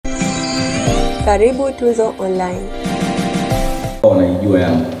Karibu Tuzo Online. Wanaijua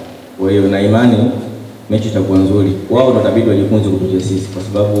Yanga. Kwa hiyo na imani mechi itakuwa nzuri. Wao ndio tabidi wajifunze kupitia sisi kwa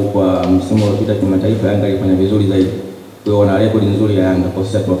sababu kwa msimu uliopita kimataifa Yanga ilifanya vizuri zaidi. Kwa hiyo wana rekodi nzuri ya Yanga kwa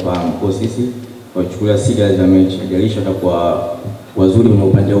sisi tunafahamu. Kwa sisi tunachukulia serious za mechi. Hajalishi watakuwa wazuri kwenye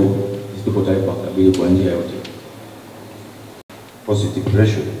upande huu. Sisi tupo tayari kukabili kwa njia yote. Positive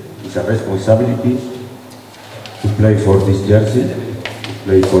pressure. It's a responsibility to play for this jersey, to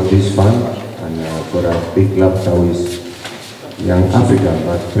play for this fan, and for a big club how is young Africa.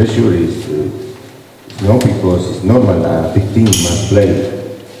 But pressure is no, because it's normal. A big team must play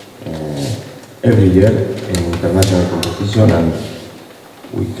every year in international competition, and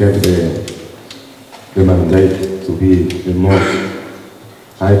we kept the mandate to be the most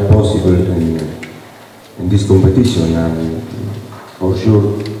high possible in this competition. And for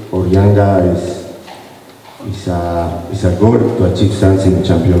sure, for Yanga is a goal to achieve something in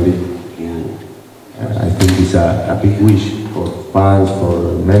Champions League. I think it's a big wish for fans,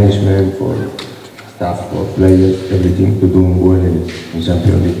 for management, for staff, for players, everything to do well in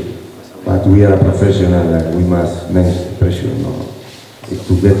Champions League. But we are a professional and we must manage the pressure,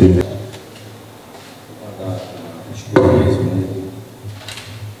 to get in there.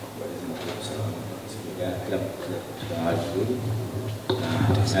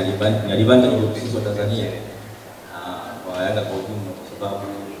 Nalibanda sisi wa Tanzania kwa Yanga kwa ujumla kwa sababu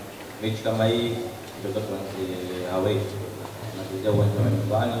mechi kama hii ndio tunaanza away na uwanja wa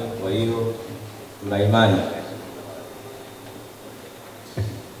nyumbani. Kwa hiyo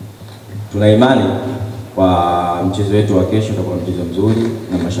tuna imani kwa mchezo wetu wa kesho utakuwa mchezo mzuri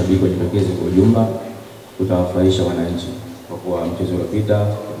na mashabiki wajitokeze kwa ujumla, tutawafurahisha wananchi kwa kuwa mchezo uliopita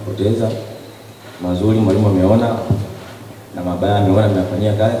tulipoteza mazuri, mwalimu ameona na mabaya ameona,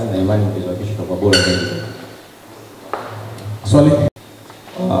 mnafanyia kazi na imani mchezo wa kesho utakuwa bora zaidi. Swali?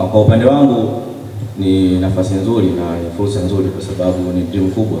 Kwa upande wangu ni nafasi nzuri na ni fursa nzuri kwa sababu ni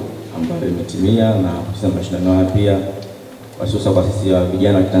dream kubwa ambayo imetimia na kucheza mashindano haya pia hususan kwa sisi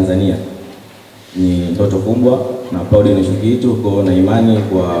vijana wa Tanzania ni ndoto kubwa na proud ni kitu kwa na imani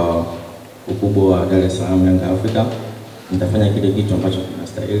kwa ukubwa wa Dar es Salaam Yanga Africa nitafanya kile kitu ambacho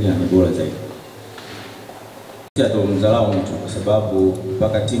kinastahili na ni bora zaidi. Sisi hatumdharau mtu kwa sababu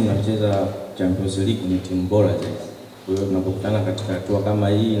mpaka timu inacheza Champions League ni timu bora zaidi. Kwa hiyo tunapokutana katika hatua kama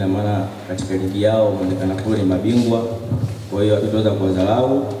hii na maana katika ligi yao muonekana kule ni mabingwa. Kwa hiyo tutaweza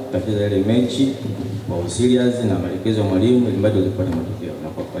kuwadharau, tutacheza ile mechi kwa serious na maelekezo ya mwalimu ili bado tupate matokeo na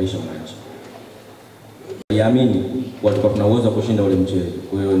kuwafaidisha wananchi. Niamini kwa tuna uwezo wa kushinda ule mchezo.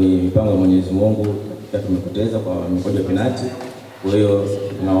 Kwa hiyo ni mipango ya Mwenyezi Mungu, tumepoteza kwa mikojo ya penalti. Kwa hiyo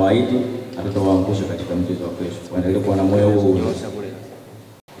tunawaahidi hatutawaangusha katika mchezo wa kesho. Waendelee kuwa na moyo huo.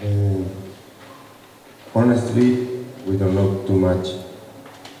 Honestly, we don't know too much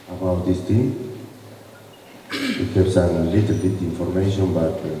about this team. We have some little bit information,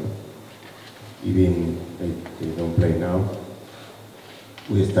 but even they don't play now.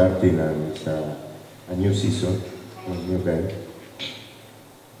 We starting and it's a new season, a new game.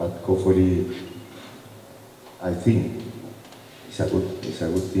 But hopefully, I think it's a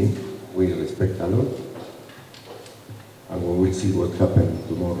good team. We respect a lot, and we will see what happens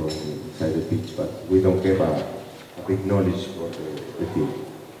tomorrow inside the pitch. But we don't have a big knowledge for the team.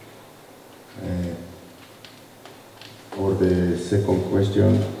 For the second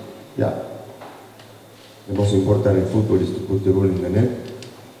question, yeah, the most important in football is to put the ball in the net.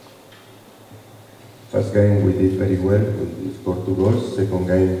 First game we did very well, we scored 2 goals. Second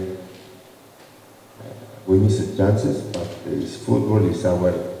game we missed chances, but football is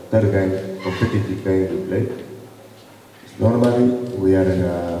our third game, competitive game we play. Normally we are in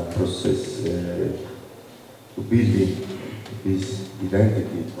a process to building this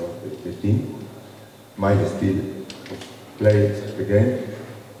identity for the team. Mine still play the game,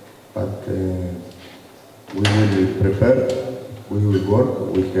 but we will prepare, we will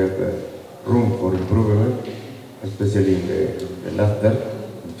work, we have room for improvement, especially in the last third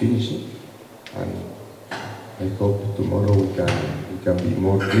and finishing. And I hope tomorrow we can be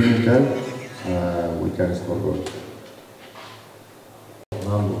more clinical, we can score goals.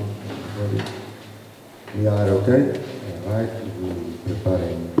 We are okay, right? We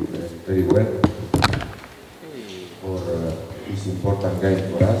preparing very well for this important game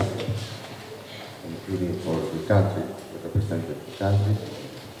for us, including for the country, to represent the country.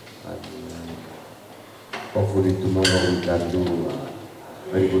 And hopefully tomorrow we can do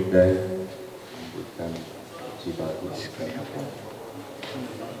a very good day. We can achieve a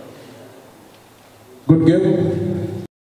good game.